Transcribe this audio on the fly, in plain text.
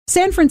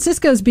San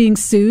Francisco is being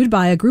sued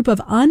by a group of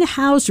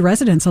unhoused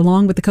residents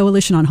along with the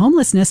Coalition on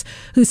Homelessness,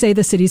 who say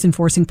the city's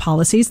enforcing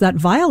policies that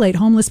violate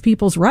homeless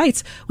people's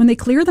rights when they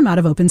clear them out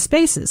of open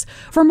spaces.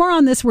 For more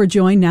on this, we're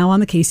joined now on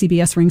the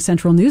KCBS Ring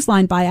Central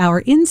Newsline by our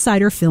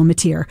insider, Phil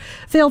Matier.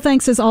 Phil,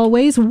 thanks as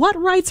always. What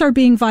rights are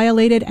being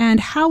violated and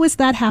how is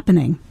that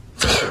happening?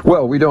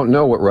 Well, we don't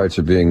know what rights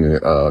are being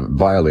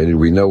violated.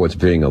 We know what's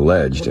being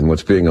alleged. And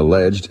what's being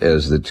alleged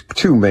is the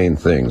two main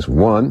things.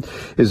 One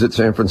is that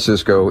San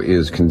Francisco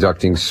is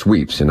conducting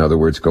sweeps. In other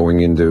words,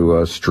 going into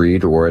a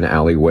street or an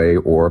alleyway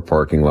or a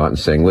parking lot and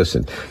saying,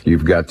 listen,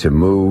 you've got to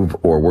move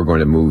or we're going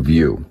to move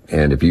you.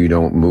 And if you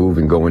don't move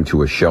and go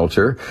into a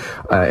shelter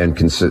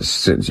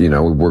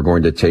we're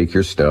going to take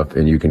your stuff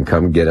and you can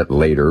come get it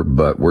later,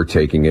 but we're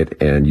taking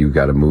it and you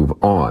got to move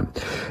on.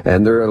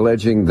 And they're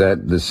alleging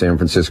that the San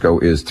Francisco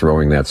is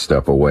throwing that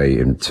stuff away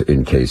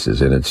in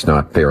cases, and it's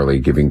not fairly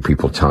giving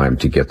people time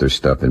to get their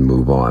stuff and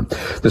move on.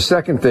 The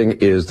second thing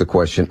is the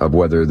question of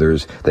whether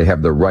they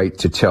have the right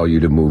to tell you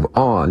to move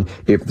on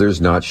if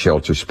there's not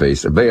shelter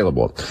space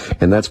available.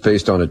 And that's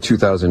based on a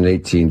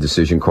 2018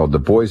 decision called the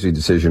Boise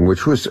decision,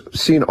 which was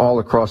seen all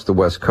across the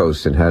West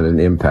Coast and had an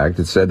impact.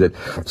 It said that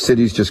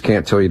cities just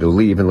can't tell you to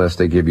leave unless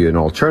they give you an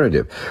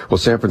alternative. Well,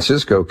 San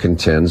Francisco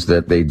contends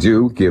that they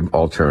do give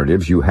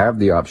alternatives. You have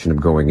the option of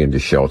going into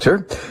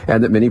shelter,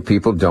 and that many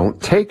people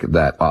don't take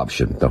that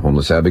option. The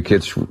homeless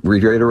advocates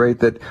reiterate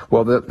that,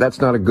 well,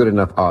 that's not a good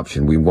enough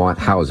option. We want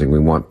housing. We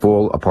want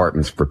full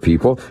apartments for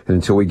people. And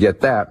until we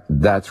get that,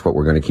 that's what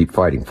we're going to keep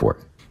fighting for.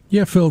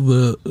 Yeah, Phil,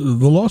 the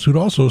lawsuit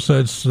also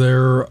says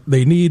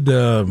they need,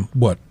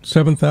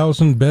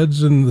 7,000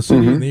 beds in the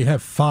city, and they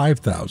have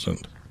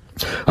 5,000.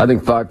 I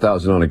think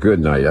 5,000 on a good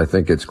night. I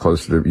think it's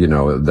close to,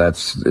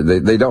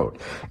 they don't.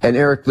 And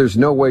Eric, there's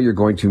no way you're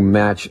going to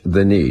match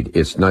the need.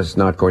 It's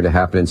not going to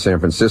happen in San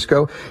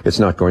Francisco. It's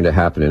not going to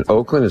happen in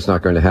Oakland. It's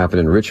not going to happen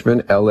in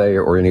Richmond, LA,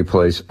 or any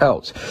place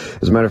else.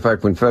 As a matter of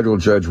fact, when federal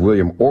judge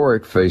William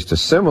Orrick faced a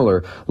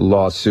similar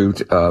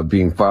lawsuit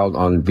being filed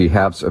on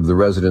behalf of the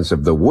residents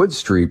of the Wood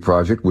Street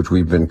project, which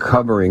we've been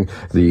covering,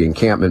 the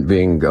encampment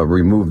being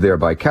removed there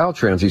by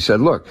Caltrans, he said,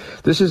 look,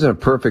 this isn't a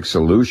perfect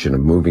solution of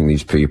moving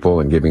these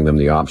people and giving them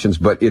the options,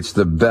 but it's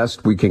the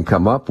best we can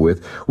come up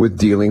with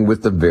dealing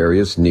with the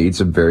various needs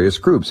of various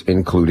groups,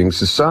 including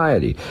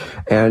society.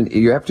 And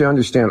you have to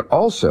understand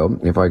also,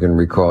 if I can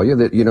recall you,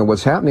 that,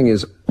 what's happening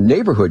is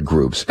neighborhood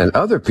groups and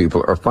other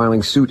people are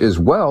filing suit as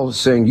well,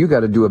 saying you got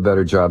to do a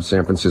better job,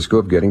 San Francisco,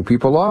 of getting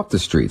people off the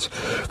streets.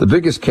 The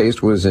biggest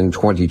case was in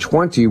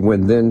 2020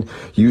 when then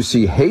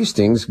UC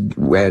Hastings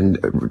and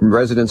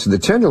residents of the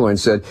Tenderloin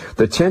said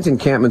the tent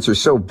encampments are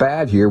so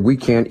bad here we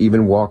can't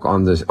even walk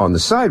on the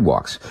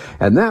sidewalks.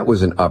 And that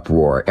was an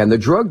uproar. And the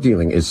drug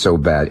dealing is so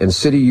bad. And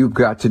city, you've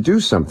got to do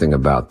something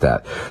about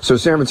that. So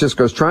San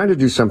Francisco is trying to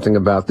do something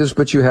about this,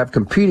 but you have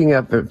competing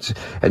efforts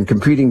and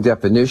competing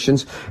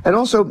definitions and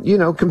also,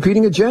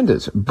 competing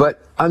agendas.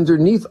 But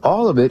underneath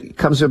all of it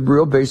comes a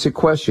real basic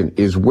question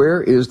is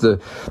where is the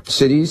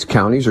cities,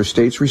 counties, or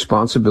states'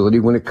 responsibility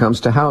when it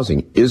comes to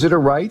housing? Is it a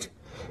right?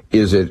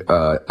 Is it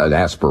an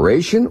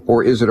aspiration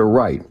or is it a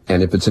right?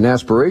 And if it's an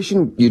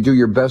aspiration, you do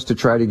your best to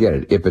try to get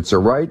it. If it's a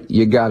right,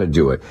 you got to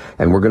do it.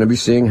 And we're going to be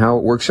seeing how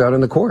it works out in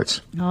the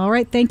courts. All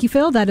right. Thank you,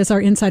 Phil. That is our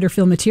insider,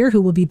 Phil Matier,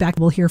 who will be back.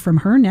 We'll hear from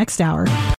her next hour.